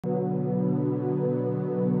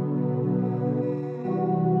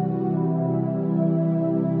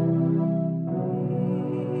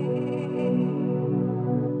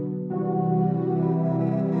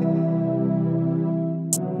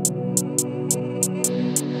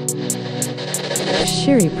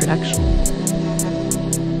Schiri production.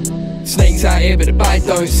 Snakes out here but the bite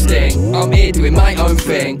don't sting. I'm here doing my own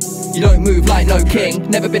thing. You don't move like no king.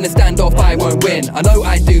 Never been a standoff, I won't win. I know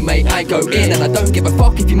I do, mate, I go in. And I don't give a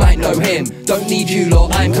fuck if you might know him. Don't need you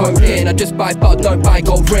lot, I'm cocaine. I just buy bud, don't buy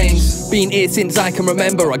gold rings. Been here since I can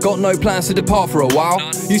remember. I got no plans to depart for a while.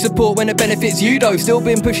 You support when it benefits you though. Still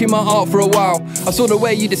been pushing my art for a while. I saw the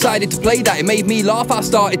way you decided to play that. It made me laugh, I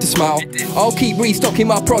started to smile. I'll keep restocking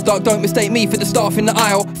my product. Don't mistake me for the staff in the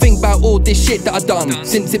aisle. Think about all this shit that I've done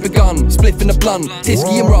since it begun. Spliff and a blunt,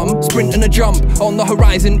 Tisky and rum, sprint and a jump on the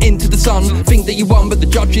horizon into the sun. Think that you won, but the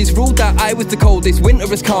judges ruled that I was the coldest. Winter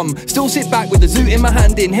has come. Still sit back with a zoot in my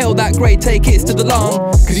hand. Inhale that grey, take hits to the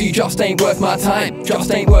lung. Cause you just ain't worth my time.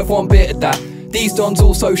 Just ain't worth one bit of that. These dons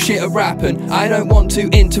also shit at rapping. I don't want to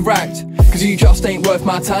interact. Cause you just ain't worth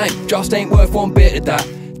my time. Just ain't worth one bit of that.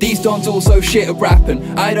 These dons also shit at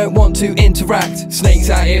rapping. I don't want to interact. Snakes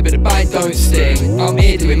out here but the bite don't sting. I'm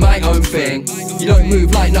here doing my own thing. You don't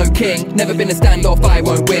move like no king. Never been a standoff, I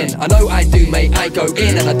won't win. I know I do, mate, I go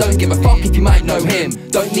in. And I don't give a fuck if you might know him.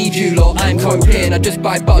 Don't need you lot, I'm cocaine. I just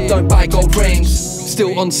buy bud, don't buy gold rings.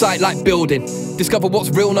 Still on site like building. Discover what's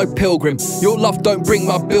real, no pilgrim. Your love don't bring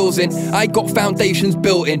my bills in. I got foundations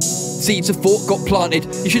built in. Seeds of thought got planted.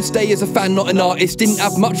 You should stay as a fan, not an artist. Didn't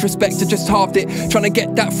have much respect, I just halved it. Trying to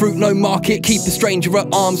get that fruit, no market. Keep the stranger at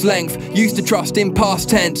arm's length. Used to trust in past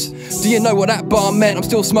tense. Do you know what that bar meant? I'm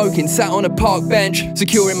still smoking, sat on a park bench.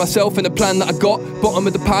 Securing myself in the plan that I got. Bottom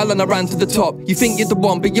of the pile and I ran to the top. You think you're the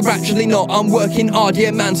one, but you're actually not. I'm working hard, yeah,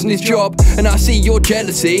 man's on his job. And I see your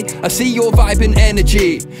jealousy, I see your vibe and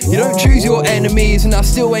energy. You don't choose your enemies, and I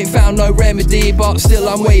still ain't found no remedy. But still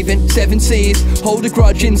I'm waving 7 seas. Hold a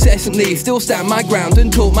grudge incessantly. Still stand my ground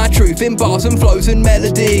and talk my truth in bars and flows and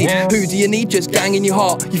melody. Who do you need? Just gang in your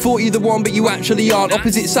heart. You thought you're the one, but you actually aren't.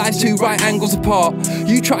 Opposite sides, 2 right angles apart.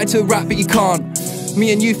 You try to rap, but you can't.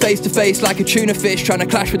 Me and you face to face like a tuna fish trying to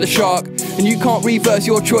clash with a shark. And you can't reverse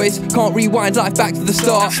your choice, can't rewind life back to the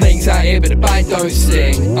start. Snakes out here but the bite don't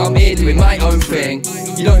sting. I'm here doing my own thing.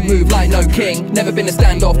 You don't move like no king. Never been a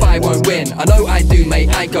standoff, I won't win. I know I do,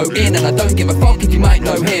 mate, I go in. And I don't give a fuck if you might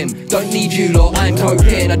know him. Don't need you lot, I'm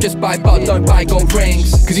cocaine. I just buy bud, don't buy gold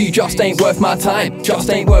rings. Cause you just ain't worth my time. Just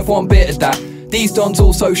ain't worth one bit of that. These dons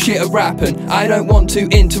also shit at rapping. I don't want to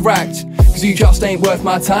interact. Cause you just ain't worth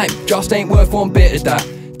my time. Just ain't worth one bit of that.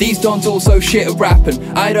 These dons also shit at rapping.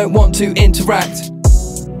 I don't want to interact.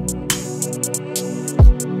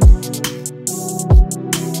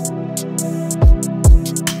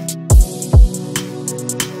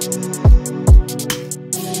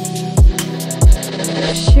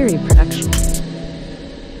 Schiri production.